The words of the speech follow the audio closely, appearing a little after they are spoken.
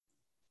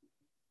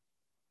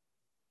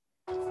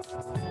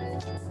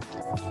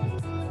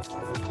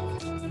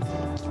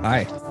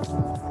Hi,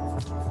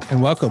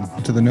 and welcome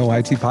to the No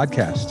IT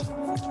Podcast.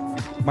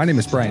 My name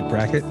is Bryant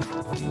Brackett,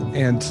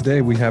 and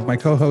today we have my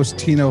co-host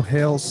Tino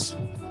Hales,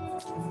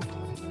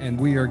 and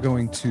we are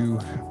going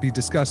to be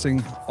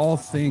discussing all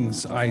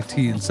things IT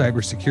and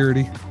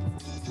cybersecurity.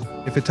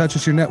 If it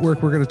touches your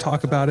network, we're going to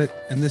talk about it,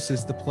 and this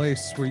is the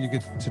place where you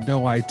get to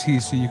know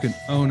IT so you can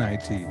own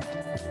IT.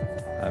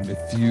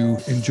 If you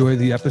enjoy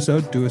the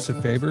episode, do us a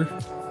favor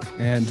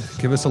and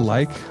give us a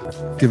like,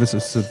 give us a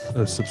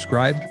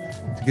subscribe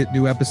to get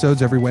new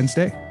episodes every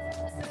Wednesday.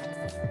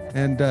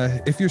 And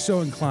if you're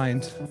so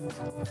inclined,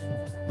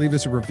 leave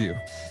us a review.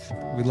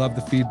 We love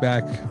the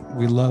feedback.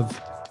 We love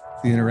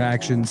the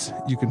interactions.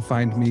 You can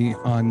find me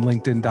on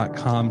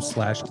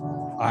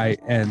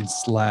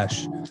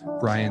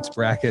linkedin.com/in/Bryant's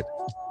Bracket,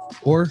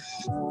 or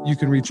you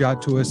can reach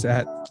out to us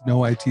at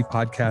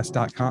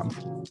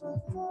noitpodcast.com.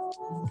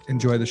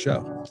 Enjoy the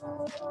show.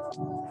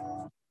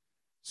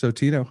 So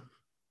Tino,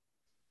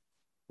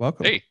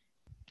 welcome. Hey,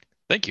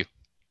 thank you.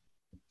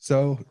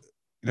 So,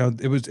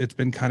 it's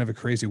been kind of a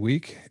crazy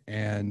week,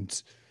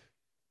 and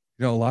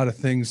a lot of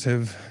things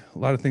have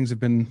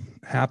been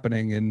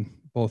happening in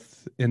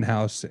both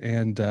in-house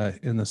and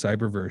in the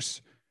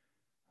cyberverse.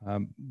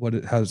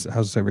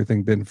 How's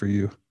everything been for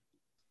you?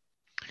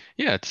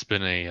 Yeah, it's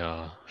been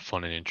a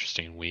fun and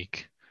interesting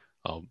week,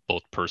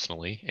 both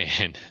personally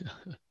and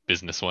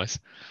business-wise.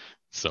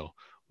 So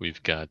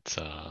we've got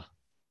a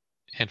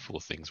handful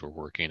of things we're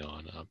working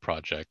on,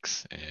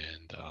 projects,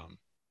 and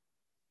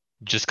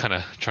just kind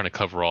of trying to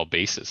cover all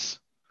bases,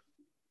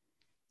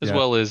 as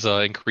well as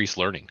increase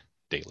learning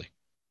daily.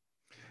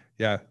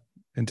 Yeah.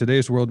 In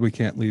today's world, we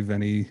can't leave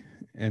any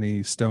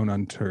stone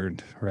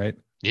unturned, right?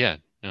 Yeah.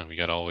 No,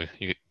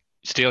 you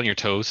stay on your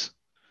toes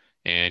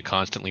and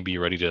constantly be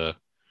ready to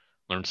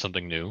learn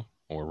something new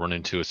or run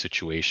into a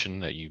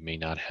situation that you may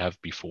not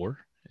have before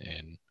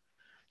and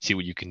see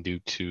what you can do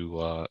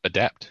to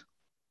adapt.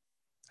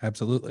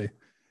 Absolutely.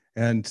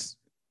 And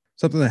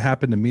something that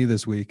happened to me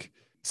this week,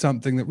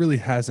 something that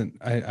really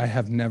I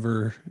have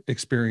never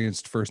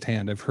experienced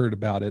firsthand. I've heard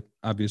about it,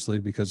 obviously,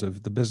 because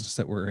of the business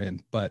that we're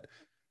in, but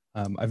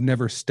I've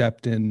never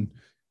stepped in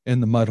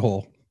the mud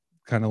hole,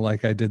 kind of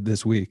like I did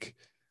this week.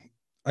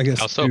 I guess.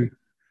 How so?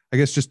 I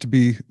guess just to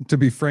be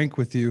frank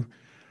with you,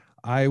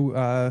 I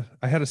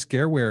had a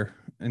Scareware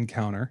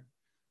encounter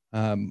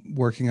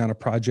working on a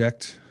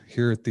project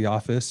here at the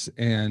office,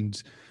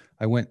 and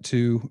I went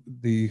to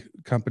the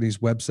company's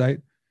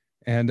website,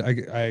 and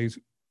I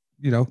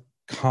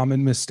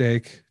common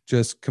mistake,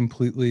 just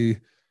completely,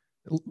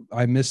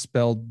 I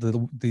misspelled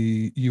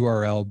the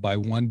URL by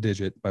one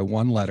digit, by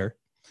one letter,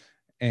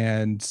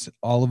 and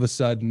all of a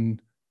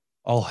sudden,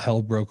 all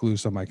hell broke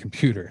loose on my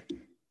computer.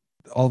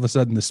 All of a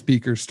sudden, the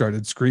speaker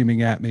started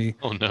screaming at me.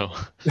 Oh no!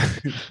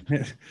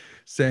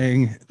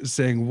 saying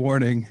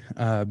warning,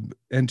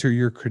 enter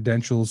your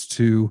credentials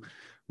to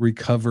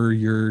recover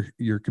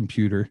your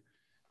computer.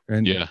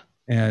 And yeah,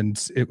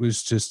 and it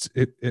was just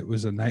it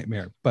was a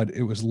nightmare, but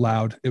it was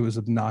loud, it was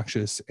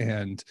obnoxious,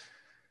 and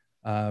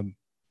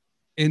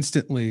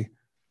instantly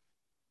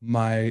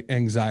my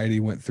anxiety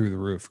went through the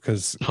roof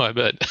because I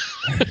bet.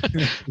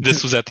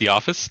 This was at the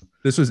office?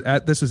 This was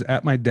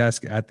at my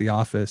desk at the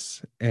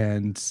office,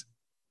 and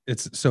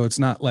it's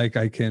not like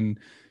I can,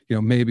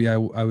 maybe I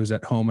was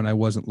at home and I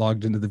wasn't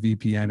logged into the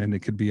VPN and it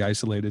could be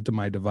isolated to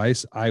my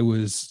device. I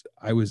was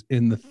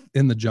in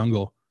the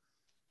jungle.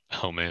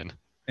 Oh man.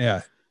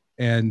 Yeah.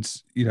 And,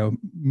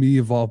 me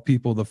of all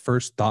people, the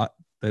first thought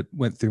that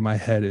went through my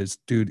head is,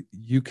 dude,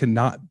 you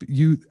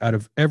out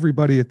of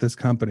everybody at this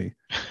company,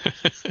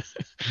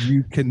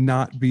 you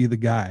cannot be the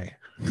guy.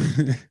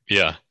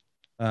 Yeah.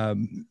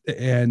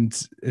 And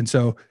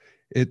so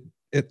it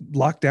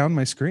locked down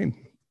my screen,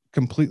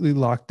 completely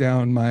locked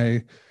down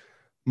my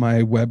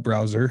web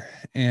browser.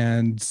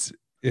 And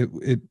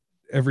it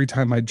every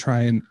time I'd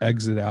try and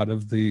exit out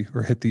of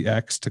or hit the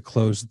X to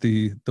close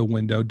the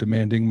window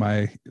demanding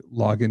my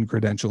login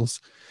credentials,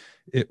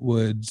 it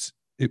would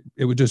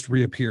just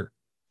reappear.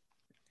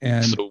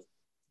 And so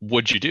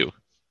what'd you do?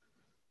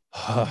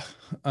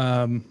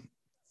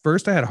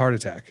 First I had a heart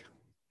attack.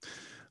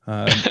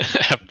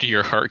 After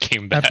your heart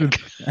came back.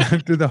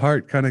 After the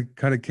heart kind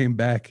of came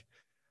back,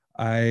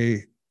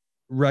 I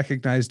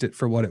recognized it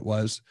for what it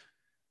was,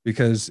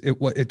 because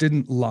it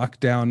didn't lock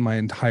down my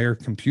entire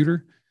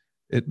computer.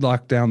 It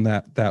locked down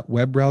that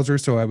web browser,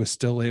 so I was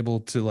still able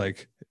to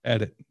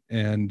edit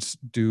and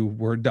do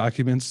Word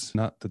documents.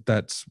 Not that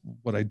that's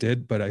what I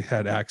did, but I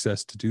had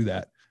access to do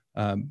that.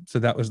 So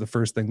that was the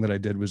first thing that I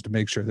did, was to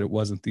make sure that it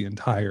wasn't the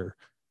entire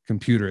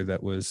computer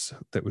that was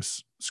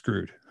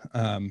screwed.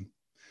 And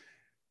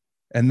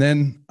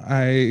then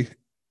I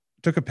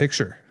took a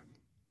picture.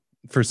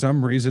 For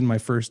some reason, my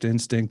first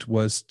instinct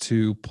was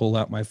to pull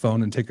out my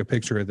phone and take a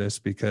picture of this,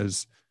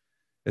 because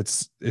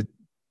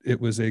it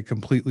was a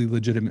completely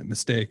legitimate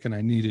mistake and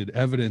I needed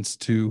evidence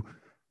to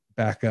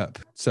back up.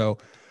 So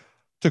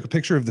took a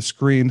picture of the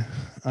screen,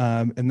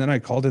 and then I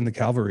called in the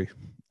cavalry.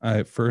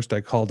 First,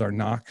 I called our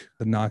NOC.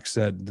 The NOC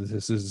said,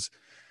 this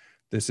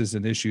this is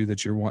an issue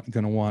that you're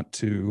going to want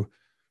to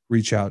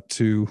reach out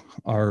to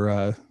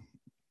our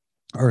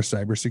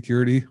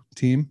cybersecurity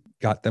team.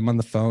 Got them on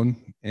the phone,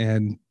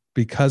 and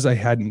because I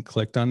hadn't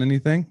clicked on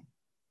anything,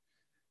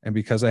 and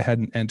because I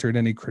hadn't entered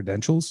any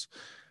credentials,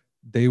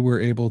 they were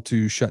able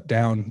to shut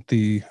down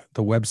the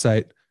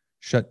website,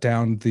 shut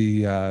down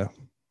the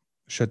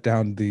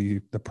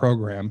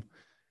program,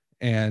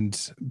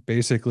 and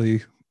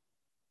basically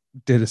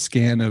did a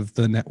scan of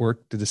the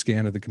network, did a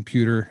scan of the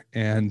computer,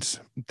 and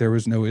there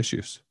was no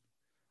issues.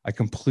 I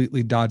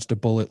completely dodged a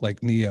bullet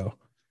like Neo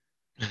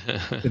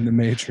in the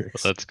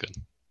Matrix. Well, that's good.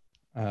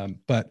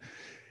 But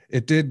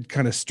it did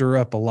kind of stir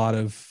up a lot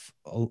of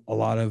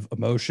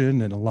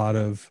emotion and a lot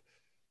of,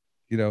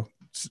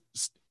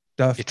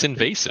 stuff. It's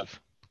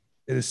invasive.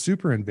 It is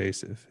super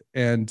invasive.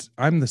 And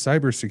I'm the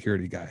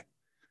cybersecurity guy.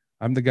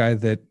 I'm the guy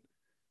that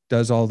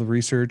does all the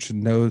research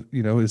and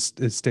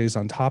it stays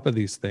on top of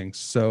these things.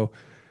 So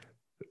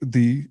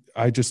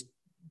I just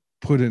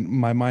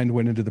my mind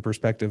went into the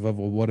perspective of,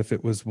 well, what if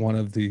it was one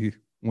of the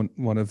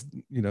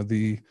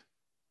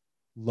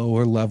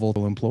lower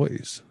level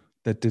employees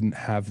that didn't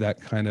have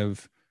that kind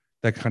of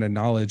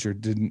knowledge, or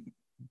didn't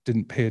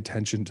pay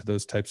attention to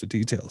those types of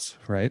details,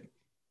 right?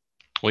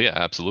 Well, yeah,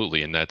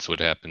 absolutely. And that's what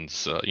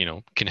happens,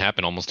 can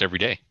happen almost every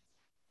day.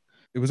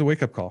 It was a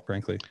wake-up call,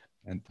 frankly.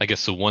 And I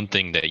guess the one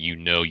thing that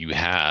you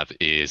have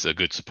is a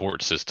good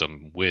support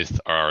system with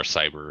our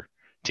cyber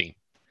team,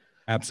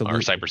 absolutely,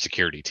 our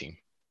cybersecurity team,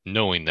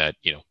 knowing that,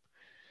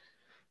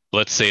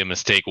 let's say a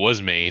mistake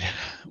was made,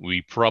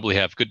 we probably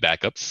have good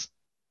backups,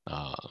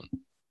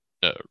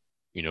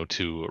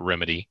 to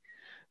remedy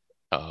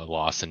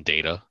loss in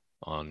data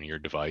on your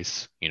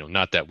device.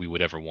 Not that we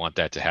would ever want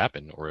that to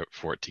happen or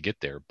for it to get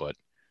there, but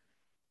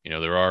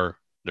there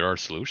are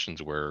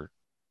solutions where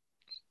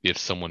if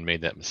someone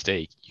made that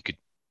mistake, you could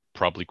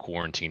probably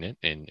quarantine it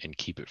and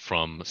keep it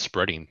from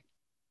spreading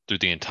through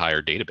the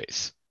entire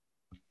database.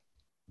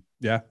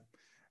 Yeah,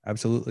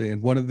 absolutely.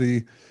 And one of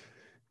the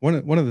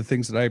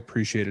things that I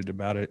appreciated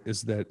about it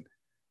is that,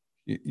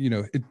 IT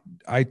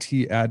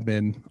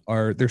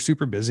admin they're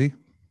super busy,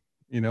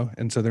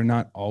 and so they're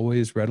not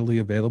always readily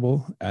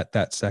available at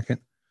that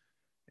second.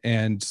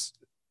 And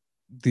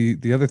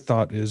the other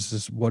thought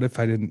is what if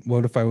I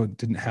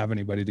didn't have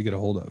anybody to get a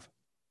hold of?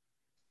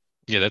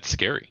 Yeah, that's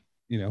scary.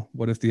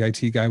 What if the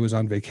IT guy was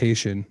on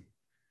vacation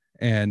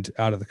and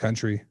out of the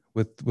country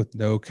with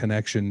no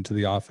connection to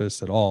the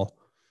office at all?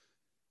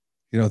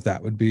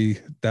 That would be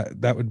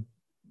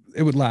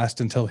it would last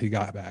until he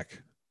got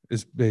back,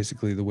 is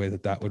basically the way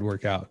that would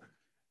work out.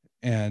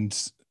 And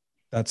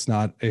that's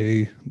not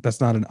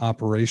an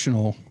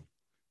operational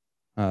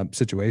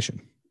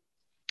situation.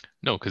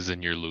 No, because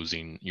then you're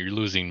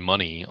losing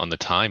money on the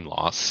time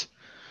loss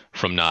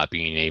from not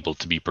being able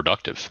to be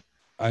productive.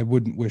 I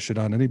wouldn't wish it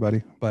on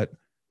anybody, but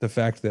the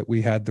fact that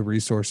we had the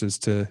resources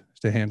to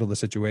handle the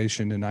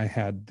situation, and I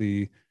had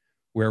the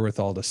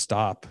wherewithal to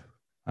stop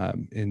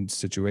in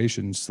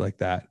situations like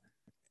that,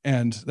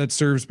 and that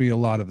serves me a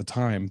lot of the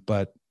time.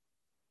 But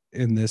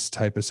in this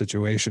type of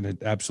situation,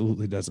 it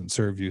absolutely doesn't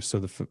serve you.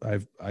 So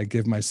I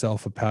give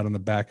myself a pat on the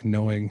back,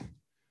 knowing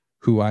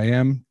who I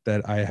am,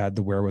 that I had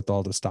the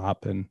wherewithal to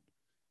stop and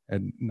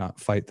not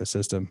fight the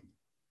system.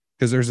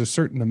 Because there's a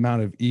certain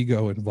amount of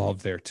ego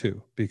involved there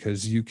too,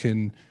 because you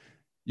can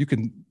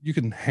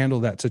handle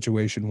that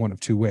situation one of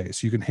two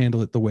ways. You can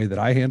handle it the way that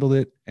I handled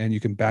it, and you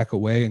can back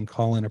away and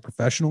call in a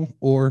professional,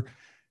 or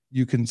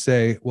you can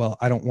say, well,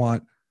 I don't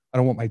want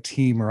my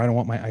team, or I don't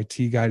want my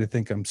IT guy to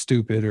think I'm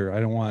stupid, or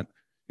I don't want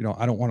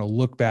to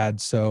look bad,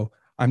 so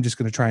I'm just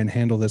going to try and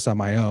handle this on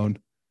my own.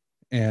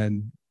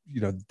 And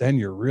then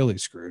you're really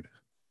screwed.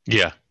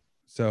 Yeah.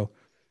 So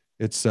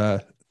it's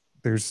I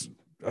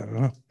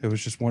don't know. It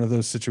was just one of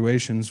those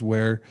situations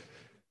where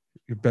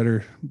you're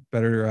better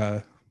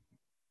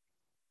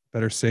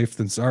safe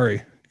than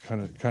sorry,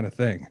 kind of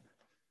thing.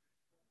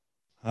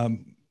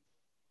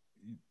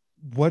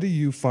 What do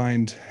you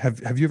find?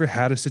 Have you ever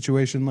had a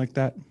situation like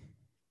that?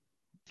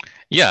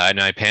 Yeah, and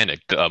I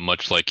panicked,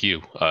 much like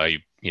you. I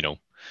don't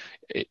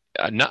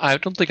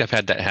think I've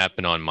had that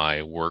happen on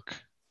my work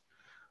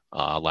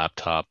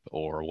laptop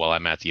or while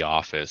I'm at the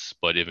office,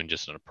 but even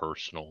just on a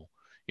personal,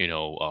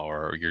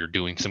 or you're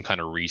doing some kind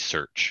of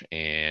research,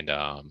 and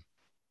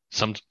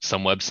some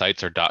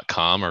websites are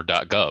 .com or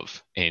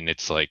 .gov, and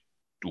it's like,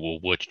 well,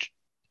 which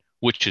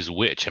is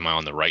which? Am I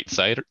on the right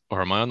site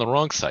or am I on the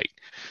wrong site?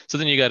 So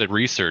then you got to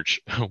research,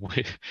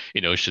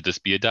 should this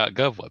be a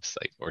 .gov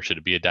website, or should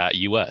it be a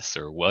 .us,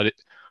 or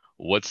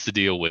what's the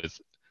deal with,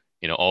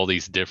 all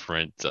these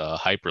different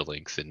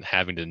hyperlinks, and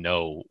having to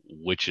know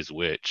which is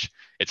which.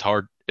 It's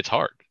hard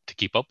to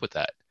keep up with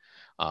that.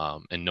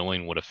 And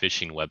knowing what a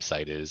phishing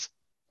website is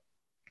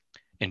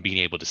and being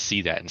able to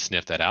see that and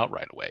sniff that out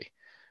right away.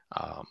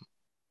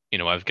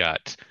 I've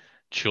got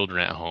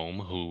children at home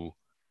who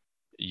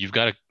you've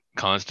got to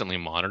constantly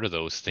monitor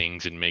those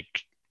things and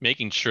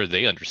making sure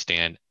they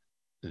understand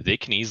they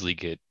can easily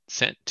get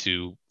sent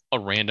to a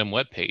random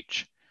web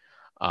page.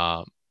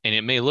 And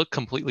it may look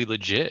completely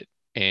legit,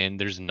 and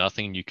there's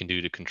nothing you can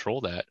do to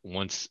control that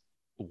once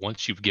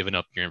once you've given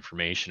up your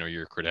information or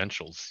your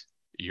credentials,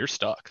 you're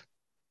stuck.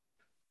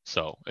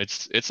 So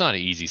it's not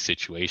an easy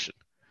situation.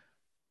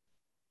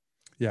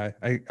 Yeah,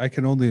 I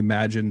can only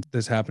imagine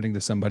this happening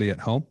to somebody at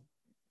home,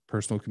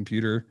 personal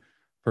computer,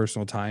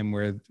 personal time,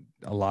 where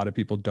a lot of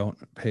people don't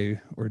pay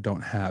or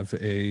don't have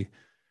a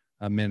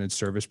managed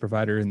service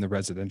provider in the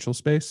residential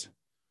space,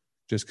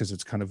 just because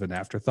it's kind of an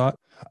afterthought.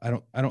 I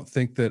don't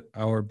think that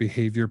our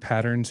behavior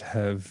patterns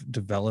have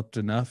developed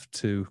enough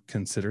to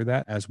consider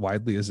that as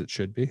widely as it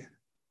should be.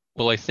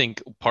 Well, I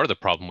think part of the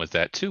problem with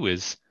that too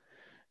is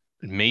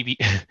maybe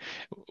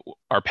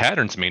our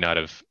patterns may not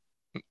have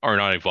are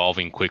not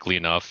evolving quickly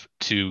enough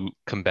to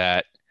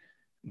combat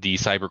the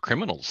cyber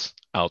criminals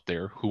out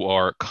there who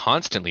are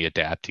constantly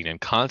adapting and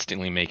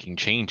constantly making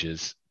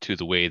changes to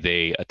the way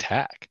they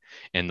attack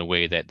and the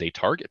way that they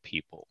target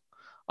people.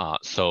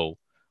 So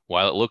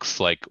while it looks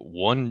like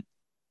one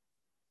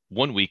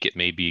week it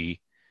may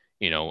be,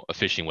 a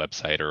phishing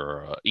website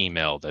or an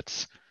email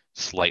that's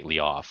slightly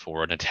off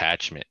or an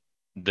attachment,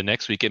 the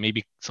next week it may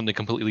be something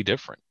completely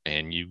different,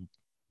 and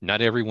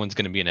not everyone's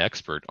going to be an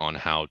expert on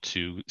how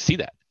to see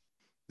that.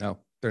 No,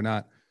 they're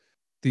not.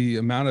 The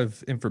amount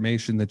of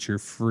information that you're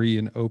free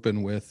and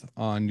open with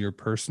on your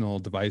personal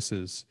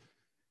devices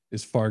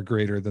is far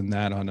greater than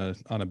that on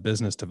a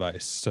business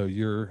device. So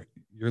you're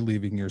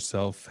leaving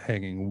yourself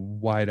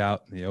hanging wide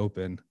out in the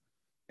open,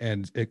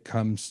 and it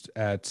comes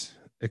at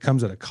a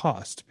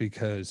cost,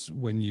 because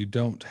when you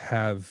don't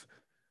have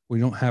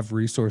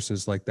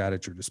resources like that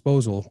at your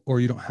disposal,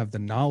 or you don't have the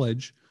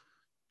knowledge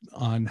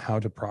on how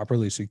to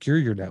properly secure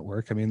your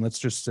network. I mean, let's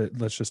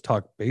just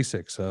talk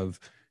basics of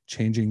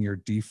changing your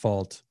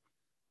default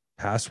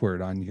password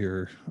on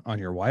your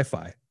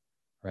Wi-Fi,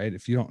 right?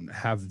 If you don't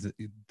have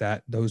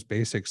those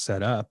basics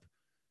set up,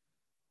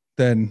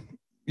 then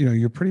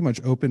you're pretty much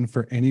open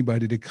for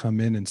anybody to come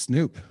in and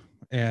snoop.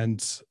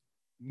 And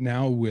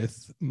now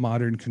with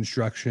modern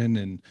construction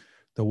and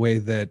the way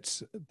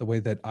that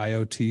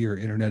IoT, or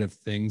Internet of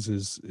Things,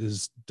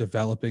 is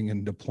developing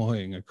and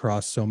deploying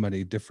across so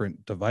many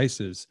different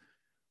devices,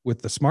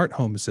 with the smart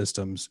home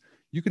systems,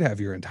 you could have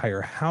your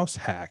entire house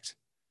hacked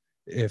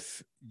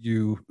if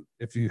you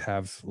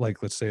have,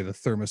 like, let's say, the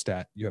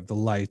thermostat, you have the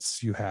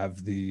lights, you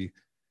have the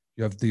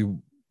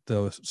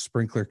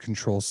sprinkler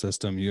control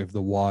system, you have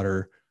the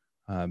water.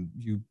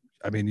 You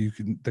I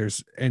mean,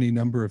 there's any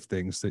number of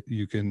things that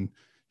you can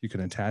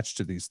attach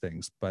to these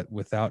things, but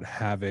without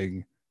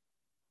having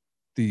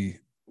the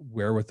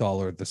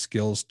wherewithal or the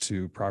skills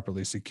to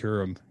properly secure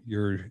them,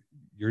 you're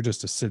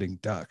just a sitting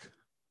duck.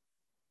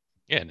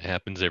 Yeah, and it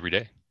happens every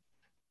day.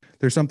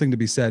 There's something to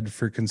be said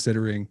for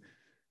considering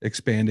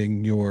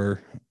expanding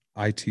your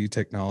IT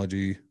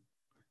technology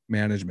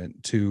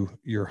management to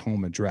your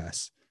home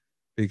address,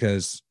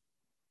 because,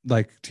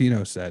 like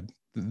Tino said,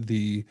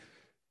 the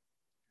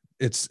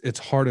it's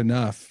hard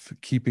enough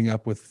keeping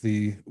up with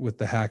the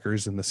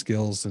hackers and the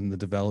skills and the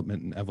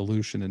development and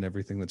evolution and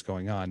everything that's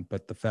going on,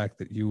 but the fact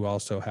that you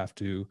also have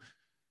to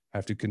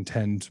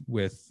contend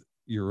with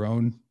your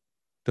own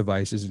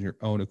devices and your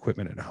own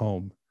equipment at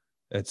home,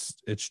 it's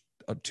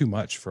too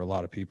much for a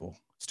lot of people.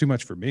 It's too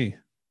much for me.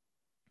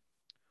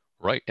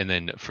 Right. And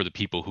then for the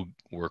people who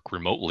work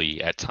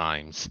remotely at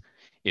times,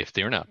 if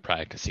they're not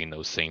practicing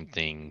those same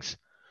things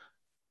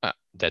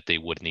that they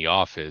would in the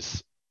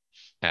office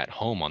at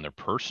home on their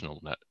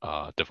personal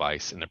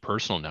device and their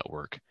personal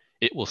network,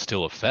 it will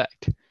still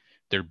affect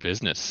their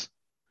business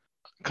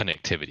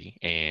connectivity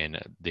and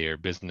their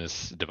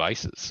business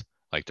devices,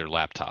 like their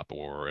laptop,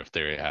 or if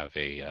they have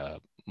a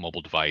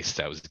mobile device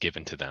that was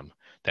given to them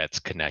that's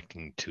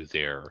connecting to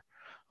their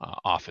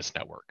office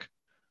network.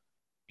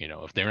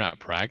 If they're not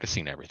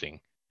practicing everything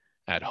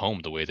at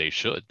home the way they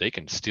should, they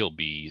can still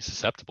be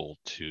susceptible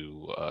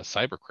to a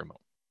cyber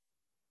criminal.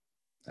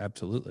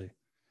 Absolutely.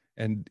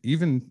 And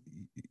even,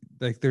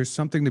 like, there's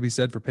something to be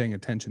said for paying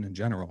attention in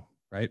general,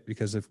 right?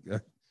 Because if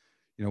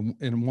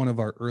in one of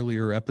our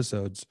earlier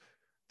episodes,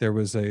 there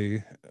was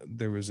a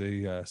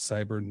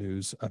cyber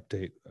news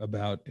update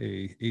about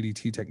a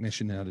ADT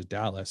technician out of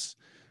Dallas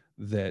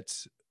that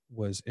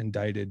was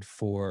indicted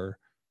for,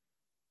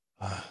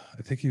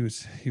 I think he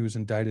was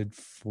indicted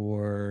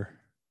for,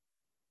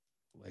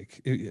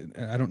 like,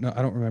 I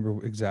don't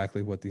remember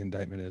exactly what the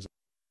indictment is.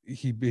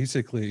 He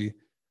basically,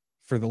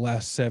 for the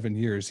last 7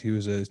 years, he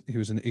was an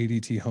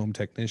ADT home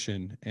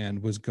technician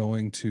and was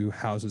going to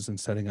houses and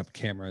setting up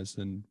cameras.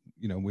 And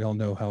we all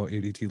know how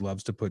ADT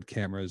loves to put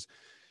cameras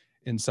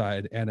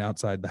inside and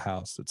outside the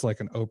house. It's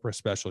like an Oprah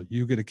special.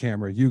 You get a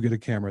camera, you get a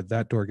camera,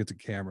 that door gets a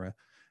camera.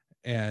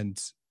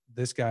 And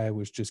this guy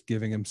was just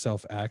giving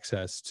himself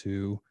access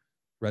to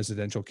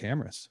residential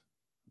cameras,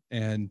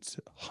 and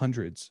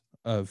hundreds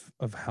of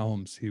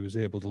homes he was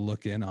able to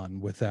look in on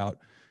without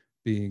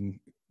being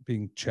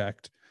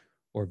checked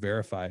or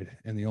verified.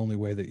 And the only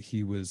way that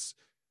he was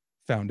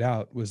found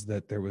out was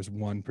that there was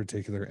one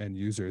particular end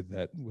user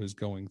that was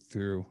going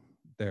through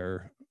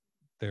their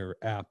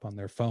app on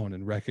their phone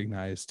and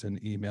recognized an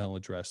email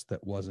address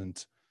that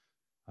wasn't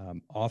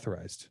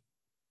authorized.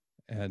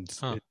 And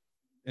Huh.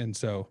 and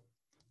so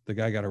the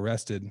guy got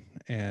arrested,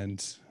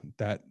 and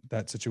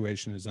that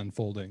situation is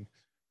unfolding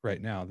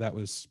right now. That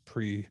was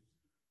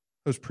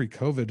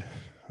pre-COVID,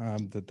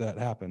 that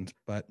happened.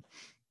 But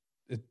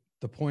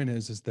the point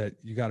is that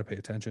you got to pay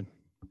attention,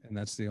 and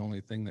that's the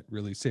only thing that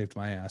really saved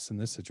my ass in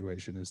this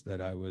situation, is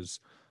that I was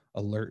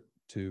alert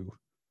to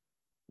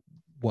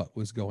what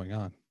was going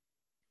on.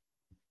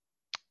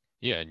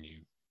 Yeah, and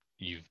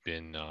you've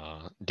been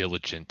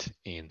diligent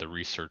in the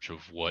research of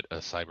what a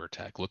cyber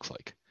attack looks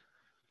like.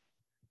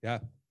 Yeah,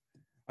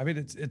 I mean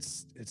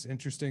it's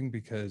interesting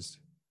because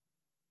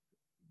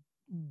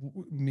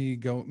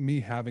me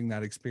having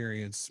that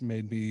experience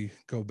made me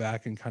go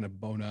back and kind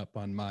of bone up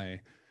on my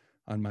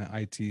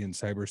IT and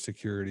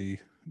cybersecurity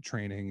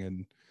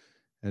training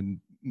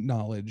and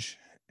knowledge.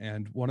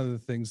 And one of the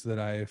things that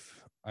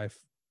I've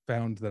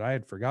found that I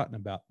had forgotten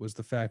about was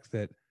the fact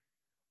that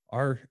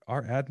our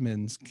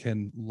admins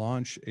can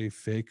launch a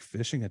fake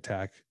phishing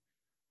attack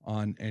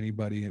on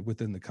anybody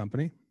within the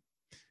company,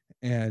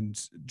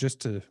 and just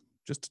to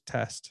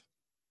test,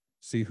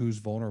 see who's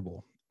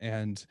vulnerable.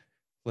 And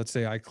let's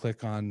say I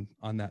click on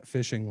that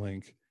phishing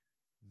link,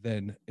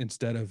 then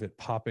instead of it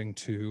popping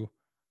to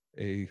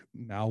a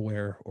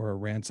malware or a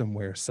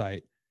ransomware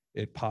site,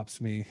 it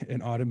pops me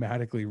and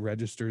automatically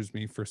registers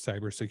me for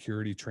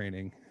cybersecurity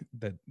training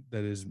that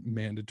is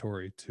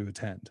mandatory to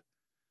attend.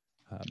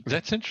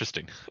 That's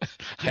interesting. I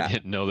Yeah,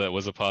 didn't know that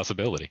was a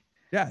possibility.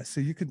 yeah.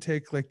 So you can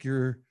take like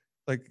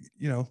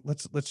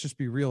let's just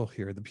be real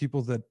here. The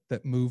people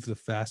that move the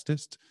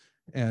fastest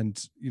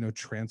and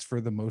transfer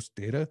the most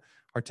data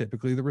are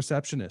typically the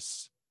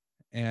receptionists,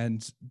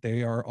 and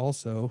they are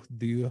also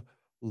the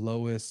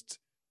lowest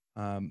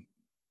um,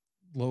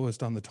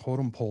 lowest on the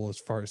totem pole as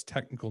far as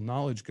technical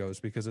knowledge goes,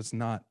 because it's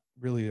not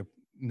really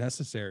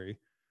necessary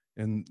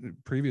and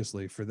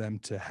previously for them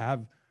to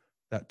have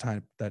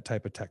that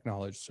type of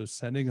technology. So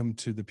sending them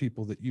to the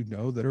people that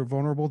that are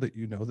vulnerable,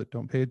 that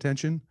don't pay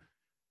attention,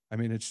 I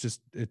mean,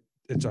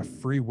 it's a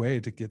free way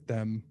to get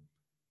them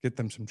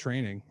some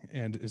training,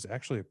 and is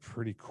actually a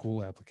pretty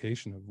cool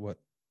application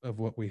of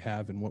what we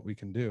have and what we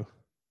can do.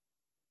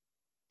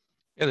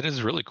 Yeah, that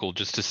is really cool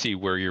just to see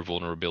where your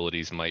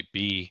vulnerabilities might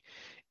be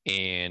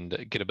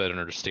and get a better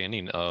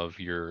understanding of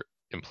your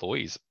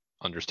employees'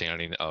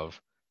 understanding of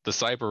the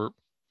cyber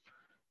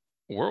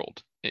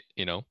world.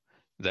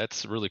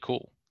 That's really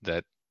cool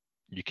that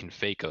you can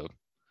fake a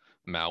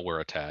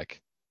malware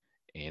attack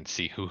and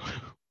see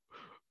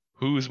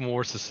who's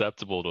more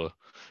susceptible to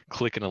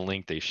clicking a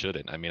link they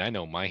shouldn't. I mean, I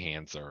know my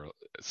hands are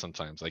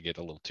sometimes I get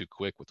a little too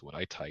quick with what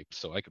I type,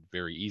 so I could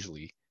very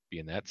easily be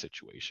in that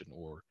situation.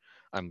 Or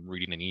I'm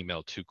reading an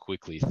email too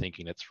quickly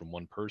thinking it's from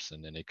one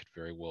person and it could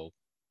very well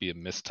be a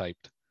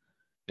mistyped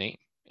name.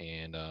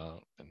 And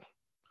all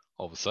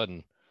of a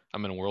sudden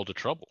I'm in a world of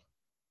trouble.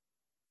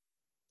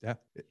 Yeah,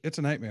 it's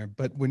a nightmare.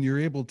 But when you're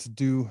able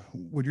to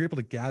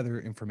gather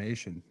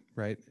information,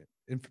 right?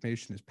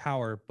 Information is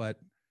power,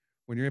 but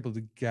when you're able to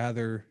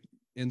gather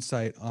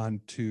insight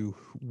onto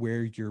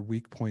where your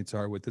weak points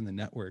are within the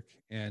network,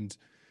 and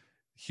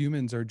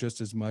humans are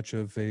just as much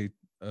of a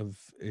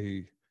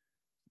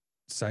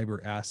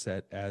cyber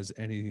asset as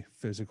any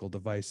physical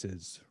device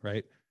is,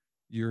 right?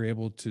 You're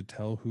able to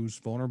tell who's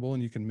vulnerable,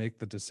 and you can make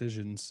the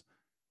decisions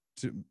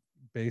to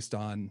based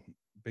on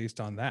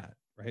that,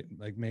 right?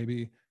 Like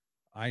maybe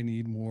I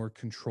need more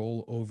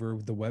control over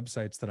the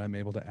websites that I'm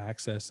able to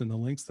access and the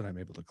links that I'm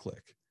able to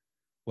click.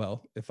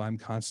 Well, if I'm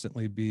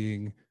constantly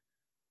being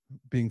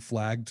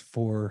flagged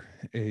for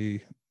a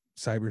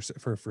for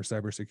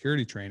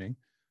cybersecurity training,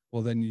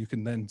 well, then you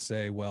can then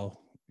say,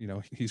 well,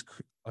 he's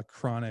a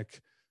chronic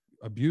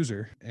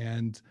abuser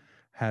and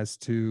has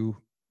to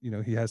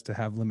he has to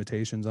have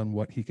limitations on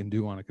what he can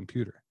do on a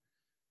computer.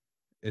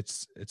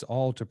 It's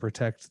all to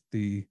protect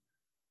the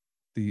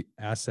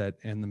asset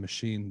and the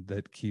machine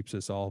that keeps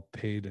us all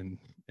paid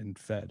and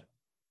fed.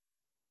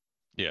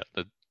 Yeah,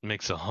 that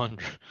makes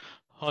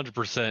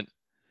 100%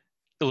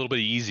 a little bit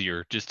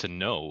easier just to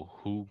know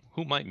who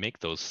might make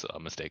those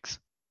mistakes.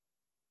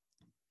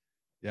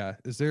 Yeah.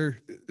 Is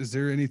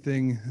there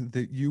anything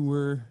that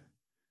you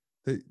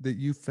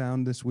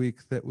found this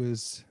week that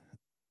was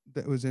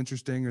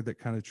interesting, or that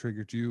kind of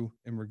triggered you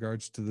in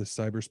regards to the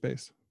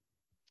cyberspace?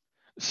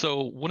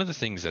 So one of the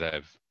things that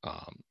I've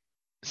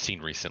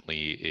seen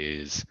recently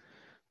is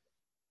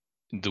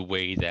the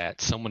way that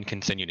someone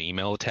can send you an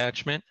email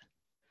attachment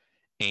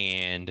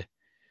and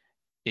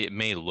it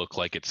may look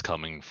like it's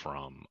coming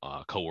from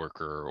a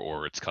coworker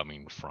or it's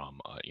coming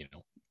from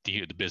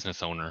the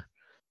business owner,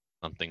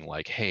 something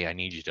like, hey, I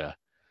need you to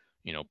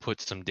put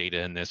some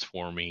data in this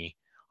for me,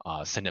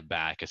 send it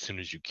back as soon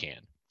as you can.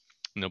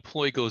 And the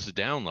employee goes to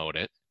download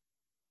it,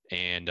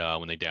 and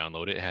when they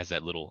download it, it has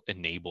that little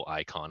enable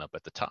icon up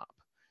at the top.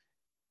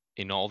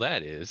 And all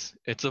that is,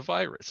 it's a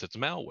virus, it's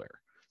malware.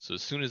 So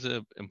as soon as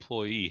an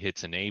employee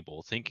hits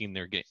enable, thinking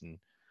they're getting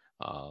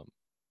um,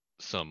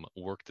 some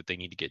work that they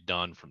need to get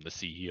done from the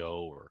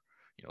CEO, or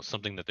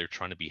something that they're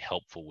trying to be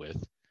helpful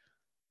with,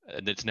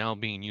 and it's now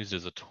being used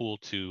as a tool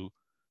to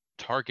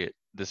target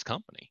this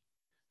company.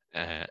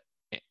 Uh,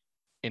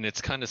 and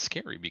it's kind of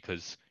scary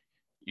because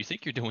you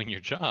think you're doing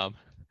your job,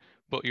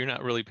 but you're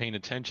not really paying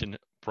attention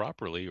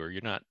properly, or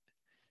you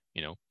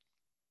know,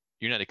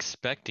 you're not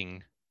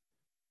expecting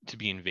to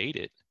be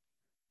invaded.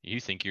 You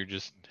think you're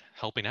just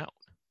helping out.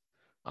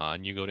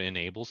 And you go to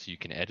enable so you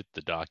can edit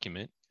the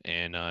document.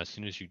 And as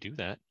soon as you do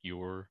that,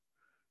 you're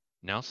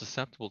now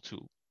susceptible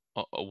to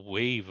a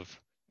wave of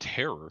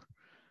terror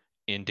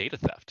in data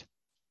theft.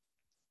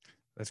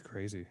 That's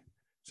crazy.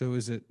 So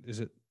is it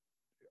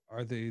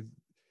are they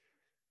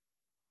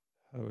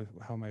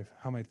how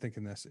am I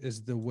thinking this?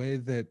 Is the way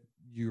that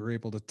you're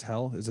able to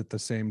tell, is it the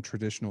same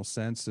traditional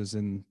sense as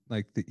in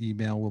like the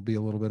email will be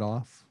a little bit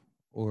off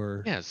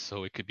or Yeah,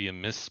 so it could be a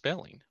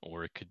misspelling,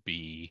 or it could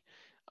be,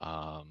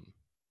 um,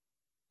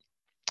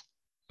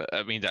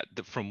 I mean that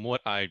from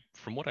what I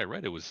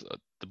read, it was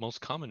the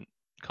most common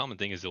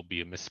thing is there'll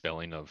be a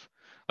misspelling of,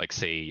 like,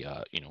 say,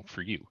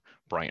 for you,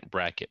 Bryant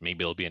Brackett,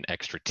 maybe it'll be an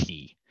extra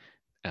T.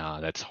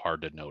 That's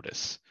hard to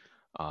notice.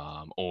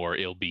 Or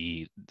there'll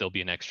be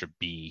an extra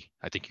B.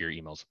 I think your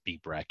email's B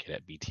bracket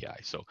at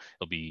BTI. So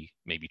it'll be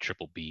maybe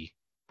triple B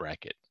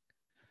bracket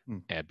hmm,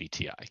 at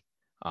BTI.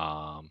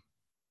 Um,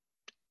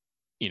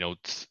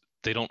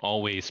 they don't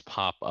always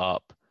pop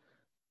up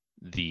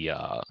the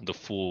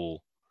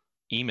full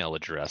email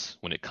address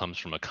when it comes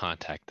from a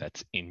contact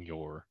that's in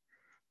your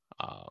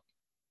uh,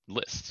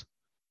 list,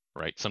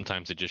 right?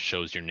 Sometimes it just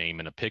shows your name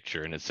in a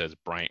picture and it says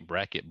Bryant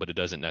Brackett, but it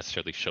doesn't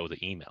necessarily show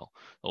the email.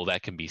 Well,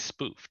 that can be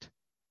spoofed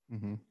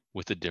mm-hmm.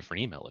 with a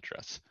different email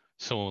address.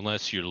 So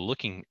unless you're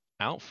looking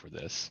out for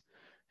this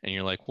and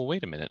you're like, well,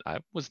 wait a minute,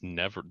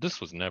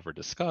 this was never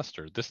discussed,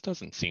 or this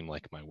doesn't seem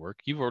like my work.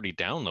 You've already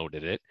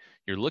downloaded it,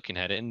 you're looking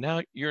at it, and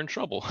now you're in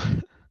trouble.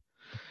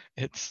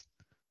 it's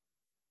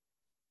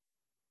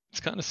it's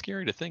kind of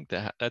scary to think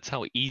that that's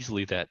how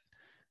easily that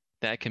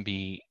can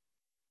be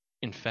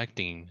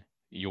infecting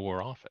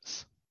your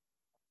office.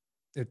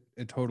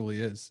 It totally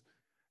is.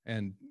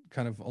 And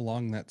kind of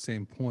along that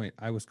same point,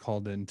 I was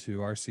called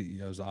into our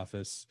CEO's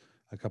office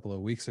a couple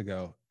of weeks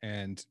ago,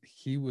 and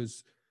he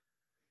was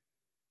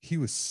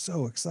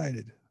so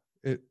excited.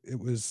 It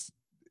was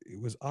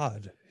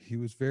odd. He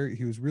was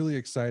really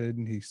excited,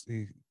 and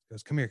he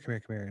goes, "Come here, come here,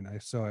 come here." And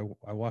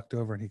I walked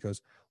over, and he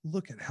goes,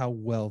 "Look at how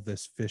well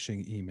this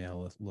phishing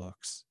email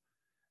looks."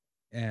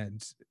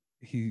 And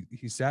he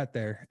sat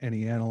there and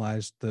he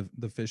analyzed the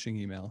phishing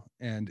email,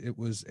 and it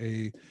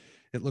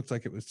looked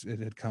like it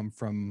had come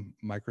from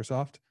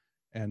Microsoft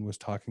and was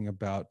talking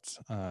about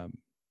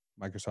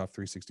Microsoft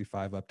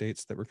 365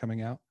 updates that were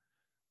coming out,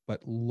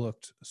 but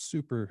looked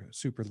super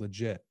super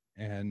legit.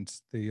 And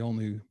the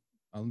only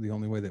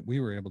way that we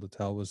were able to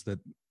tell was that,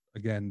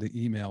 again, the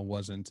email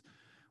wasn't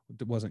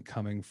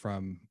coming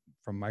from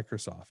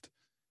Microsoft.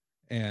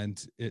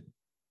 And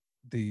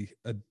the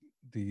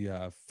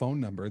phone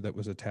number that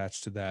was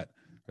attached to that,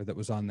 or that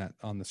was on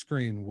the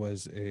screen,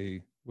 was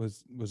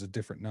a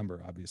different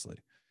number, obviously.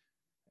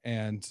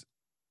 And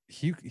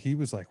he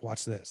was like,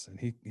 "Watch this," and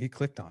he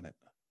clicked on it,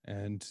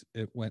 and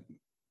it went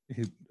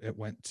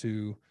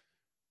to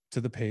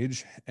the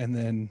page, and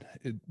then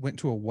it went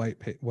to a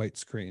white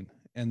screen,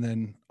 and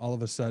then all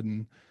of a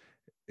sudden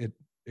it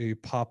a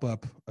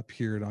pop-up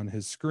appeared on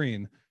his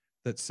screen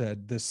that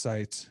said, "This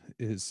site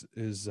is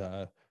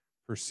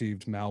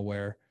perceived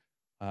malware.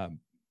 um,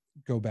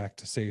 Go back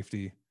to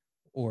safety."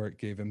 Or it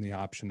gave him the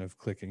option of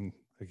clicking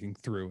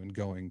through and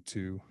going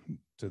to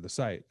the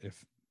site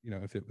if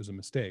it was a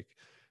mistake.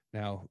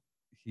 Now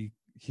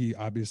he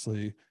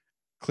obviously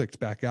clicked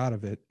back out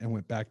of it and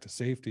went back to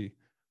safety,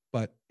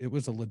 but it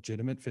was a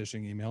legitimate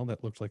phishing email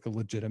that looked like a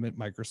legitimate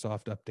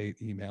Microsoft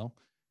update email.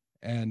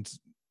 And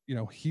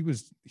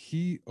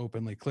he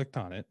openly clicked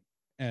on it,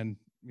 and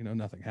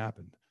nothing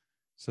happened.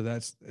 So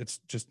it's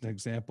just an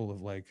example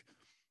of, like,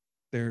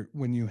 there,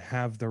 when you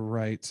have the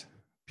right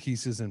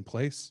pieces in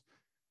place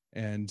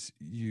and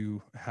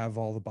you have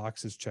all the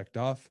boxes checked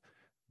off,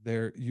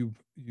 there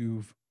you've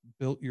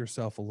built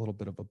yourself a little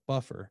bit of a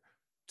buffer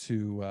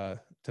to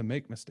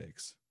make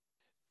mistakes.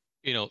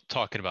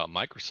 Talking about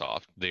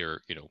Microsoft,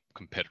 their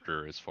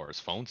competitor as far as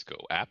phones go,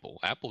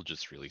 Apple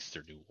just released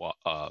their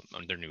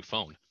new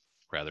phone,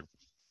 rather.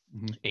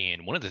 Mm-hmm.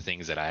 And one of the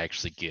things that I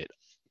actually get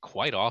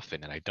quite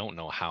often, and I don't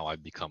know how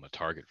I've become a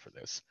target for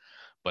this,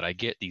 but I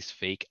get these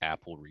fake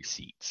Apple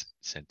receipts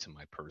sent to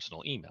my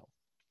personal email.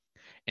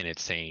 And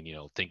it's saying,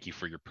 thank you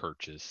for your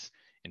purchase.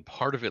 And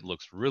part of it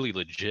looks really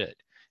legit,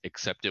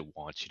 except it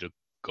wants you to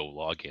go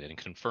log in and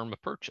confirm a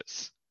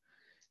purchase.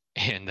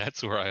 And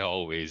that's where I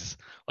always,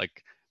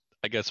 like,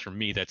 I guess for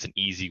me, that's an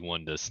easy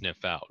one to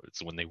sniff out.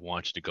 It's when they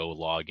want you to go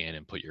log in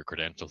and put your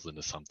credentials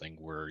into something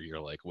where you're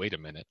like, wait a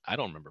minute, I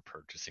don't remember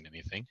purchasing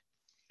anything.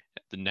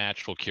 The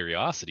natural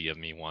curiosity of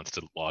me wants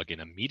to log in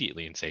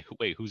immediately and say,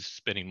 wait, who's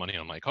spending money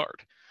on my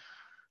card?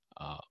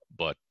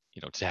 But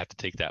to have to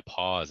take that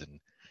pause and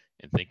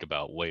think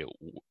about, wait,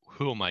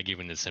 who am I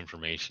giving this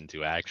information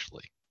to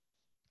actually?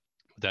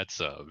 That's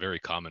a very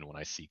common one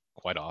I see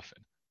quite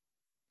often.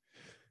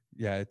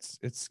 Yeah, it's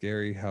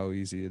scary how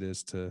easy it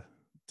is to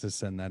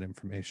send that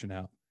information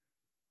out,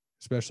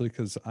 especially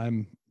because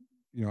I'm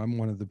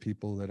one of the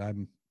people that,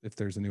 if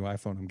there's a new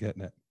iPhone, I'm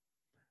getting it.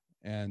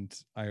 and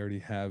I already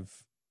have.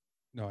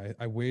 No,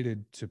 I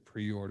waited to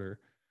pre-order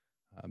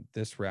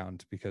this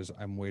round because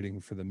I'm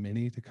waiting for the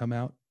mini to come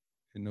out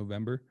in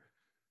November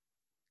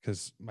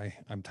because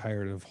I'm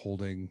tired of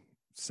holding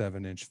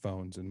 7-inch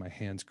phones and my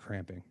hands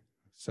cramping.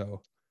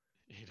 So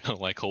You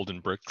don't like holding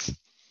bricks?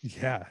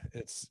 yeah,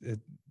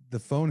 the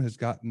phone has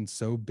gotten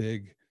so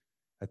big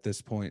at this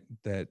point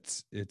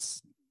that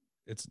it's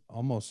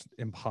almost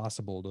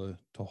impossible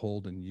to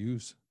hold and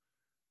use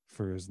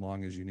for as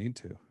long as you need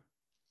to.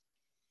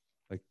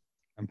 Like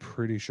I'm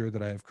pretty sure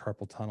that I have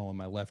carpal tunnel in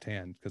my left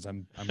hand because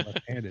I'm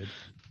left-handed.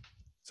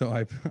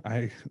 So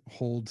I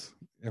hold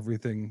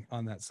everything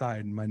on that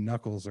side and my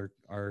knuckles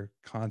are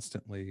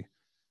constantly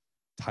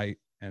tight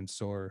and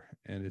sore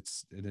and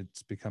it's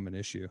become an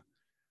issue.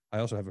 I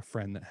also have a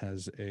friend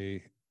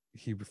that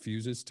he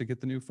refuses to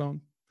get the new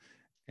phone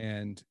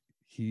and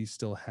he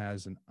still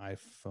has an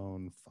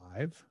iPhone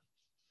 5.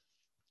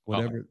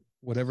 Wow.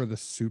 Whatever the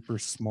super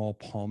small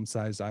palm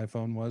sized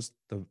iPhone was,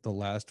 the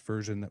last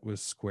version that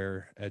was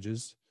square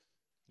edges.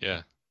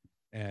 Yeah.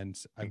 And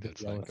I I've think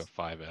been that's like a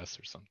jealous. 5S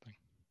or something.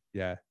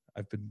 Yeah,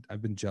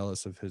 I've been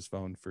jealous of his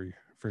phone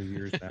for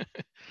years now.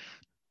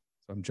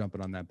 So I'm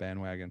jumping on that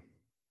bandwagon.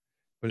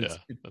 But Yeah,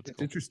 that's it's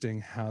cool.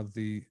 interesting how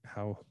the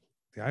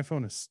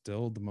iPhone is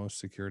still the most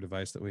secure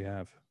device that we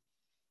have,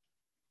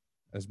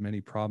 as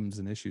many problems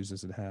and issues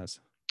as it has.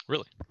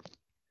 Really?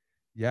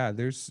 Yeah,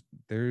 there's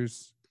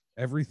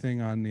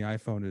everything on the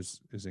iPhone is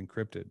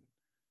encrypted.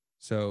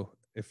 So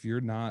if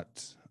you're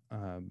not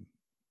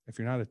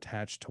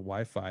attached to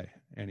Wi-Fi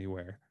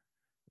anywhere,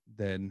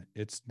 then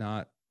it's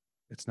not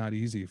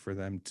easy for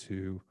them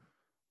to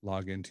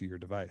log into your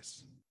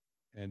device.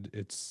 And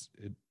it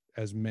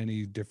as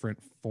many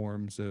different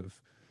forms of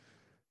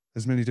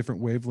as many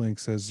different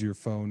wavelengths as your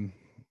phone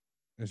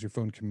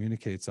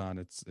communicates on.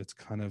 It's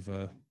kind of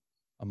a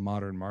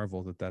modern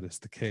marvel that is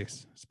the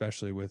case,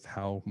 especially with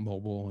how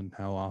mobile and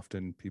how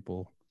often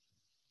people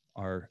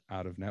are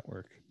out of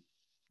network.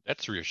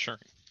 That's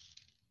reassuring.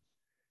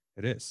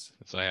 It is.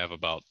 So I have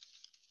about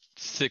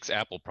 6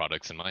 Apple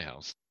products in my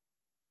house.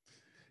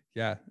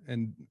 Yeah,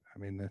 and I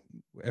mean,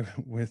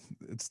 with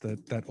it's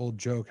that old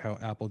joke how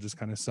Apple just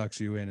kind of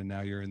sucks you in, and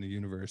now you're in the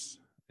universe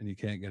and you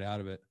can't get out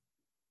of it.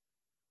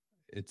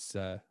 It's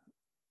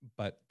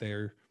but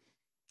they're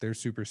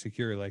super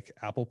secure, like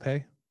Apple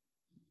Pay.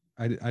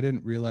 I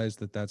didn't realize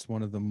that that's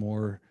one of the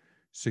more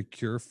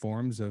secure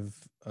forms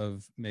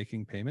of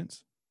making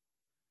payments,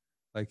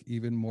 like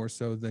even more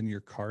so than your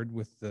card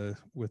with the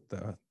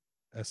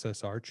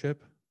SSR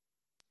chip.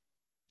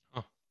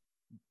 Huh.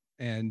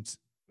 And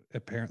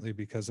apparently,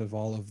 because of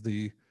all of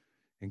the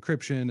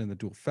encryption and the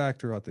dual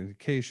factor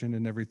authentication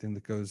and everything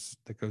that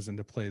goes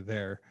into play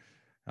there,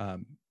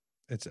 um,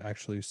 it's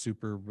actually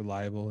super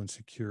reliable and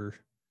secure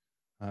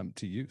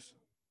to use.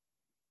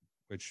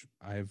 Which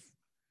I've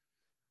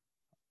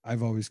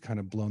always kind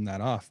of blown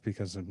that off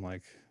because I'm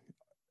like,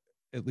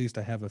 at least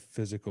I have a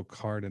physical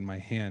card in my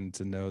hand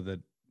to know that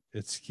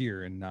it's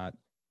here and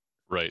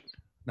Right.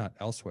 not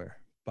elsewhere.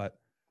 But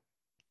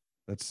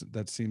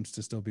that seems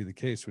to still be the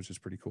case, which is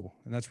pretty cool.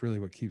 And that's really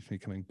what keeps me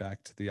coming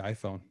back to the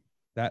iPhone.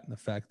 That and the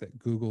fact that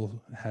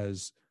Google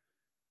has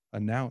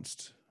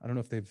announced, I don't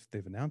know if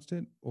they've announced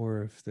it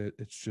or if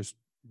it's just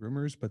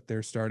rumors, but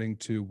they're starting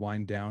to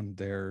wind down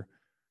their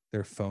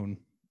phone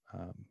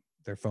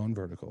their phone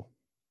vertical.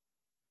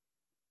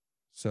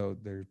 So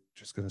they're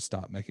just going to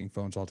stop making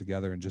phones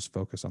altogether and just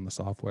focus on the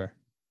software.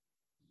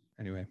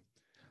 Anyway,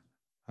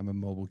 I'm a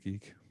mobile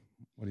geek.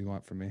 What do you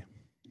want from me?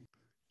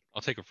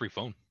 I'll take a free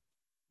phone.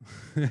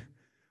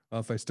 Well,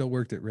 if I still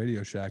worked at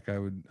Radio Shack,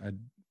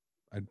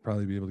 I'd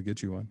probably be able to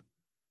get you one.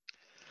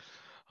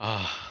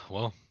 Ah,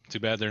 well, too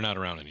bad they're not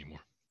around anymore.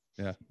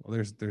 Yeah.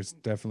 Well, there's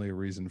definitely a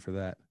reason for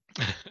that.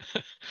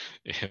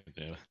 Yeah,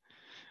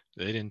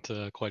 they didn't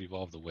quite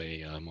evolve the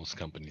way most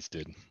companies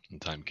did when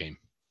time came.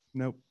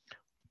 Nope.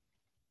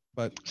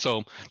 But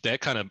So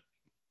that kind of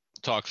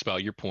talks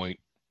about your point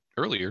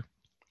earlier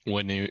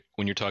when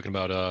you're talking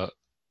about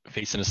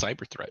facing a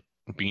cyber threat,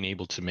 being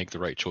able to make the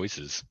right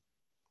choices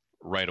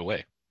right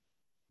away.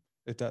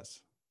 it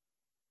does.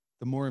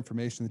 The more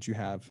information that you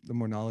have, the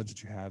more knowledge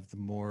that you have, the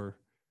more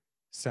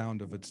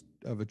sound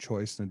of a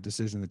choice and a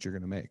decision that you're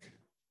going to make.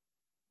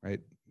 Right?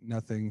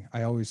 Nothing.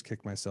 I always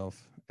kick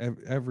myself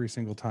every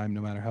single time,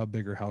 no matter how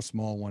big or how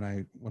small, when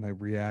I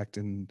react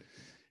in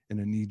a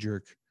knee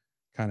jerk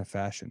kind of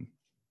fashion,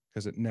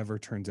 because it never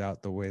turns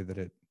out the way that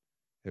it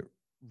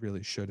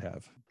really should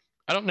have.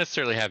 I don't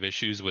necessarily have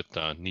issues with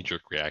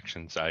knee-jerk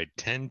reactions. I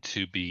tend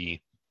to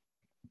be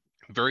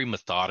very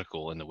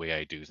methodical in the way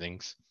I do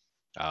things.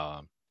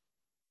 Um,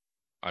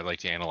 I like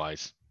to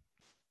analyze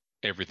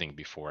everything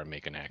before I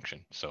make an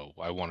action. So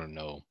I want to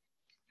know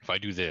if I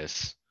do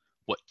this,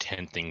 what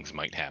 10 things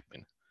might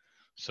happen.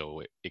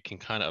 So it can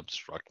kind of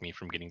obstruct me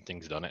from getting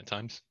things done at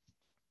times.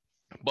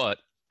 But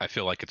I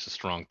feel like it's a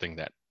strong thing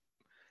that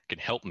can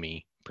help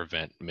me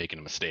prevent making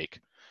a mistake.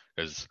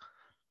 Because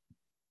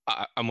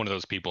I'm one of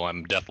those people,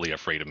 I'm deathly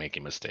afraid of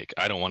making a mistake.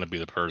 I don't want to be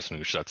the person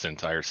who shuts the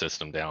entire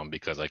system down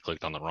because I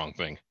clicked on the wrong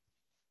thing.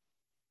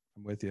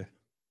 I'm with you.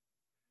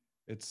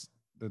 It's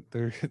that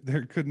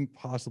there couldn't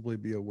possibly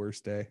be a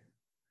worse day.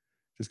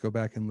 Just go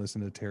back and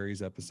listen to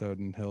Terry's episode,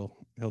 and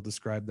he'll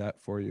describe that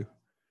for you.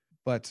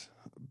 But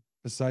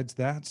besides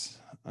that, is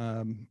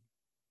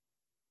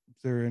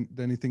there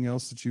anything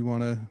else that you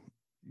want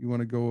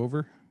to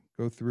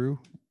go through,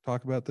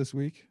 talk about this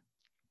week?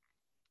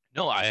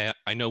 No,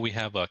 I know we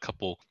have a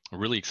couple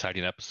really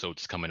exciting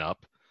episodes coming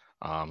up,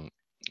 um,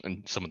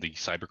 and some of the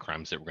cyber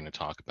crimes that we're going to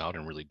talk about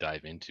and really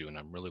dive into, and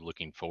I'm really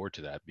looking forward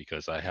to that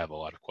because I have a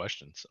lot of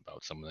questions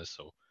about some of this.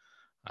 So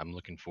I'm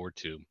looking forward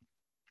to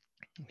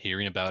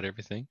hearing about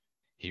everything,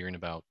 hearing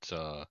about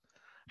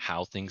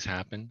how things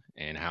happen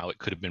and how it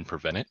could have been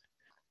prevented,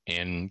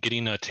 and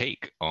getting a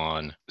take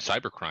on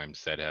cyber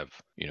crimes that have,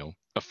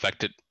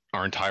 affected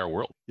our entire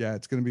world. Yeah,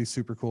 it's going to be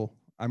super cool.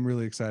 I'm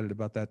really excited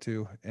about that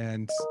too.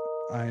 And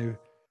I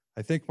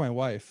I think my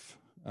wife,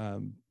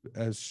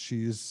 as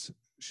she's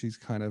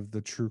kind of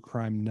the true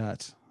crime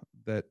nut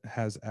that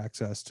has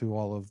access to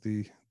all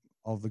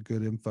the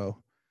good info.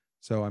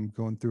 So I'm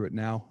going through it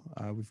now.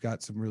 We've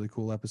got some really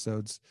cool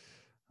episodes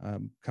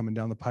coming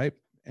down the pipe,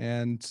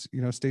 and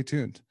stay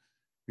tuned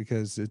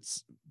because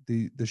it's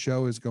the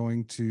show is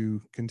going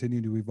to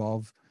continue to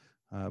evolve.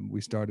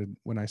 We started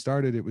when I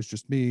started, it was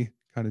just me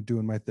kind of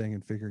doing my thing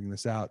and figuring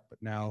this out, but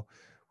now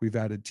we've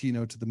added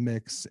Tino to the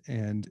mix,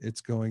 and it's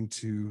going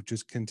to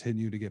just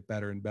continue to get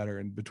better and better.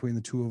 And between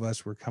the two of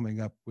us, we're coming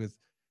up with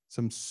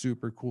some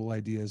super cool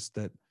ideas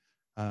that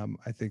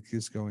I think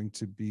is going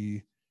to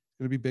be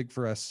big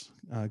for us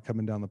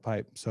coming down the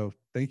pipe. So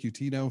thank you,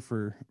 Tino,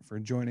 for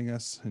joining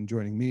us and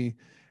joining me,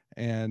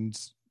 and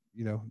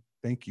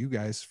thank you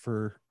guys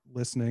for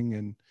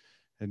listening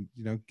and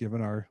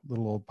giving our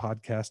little old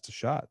podcast a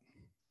shot.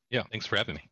 Yeah, thanks for having me.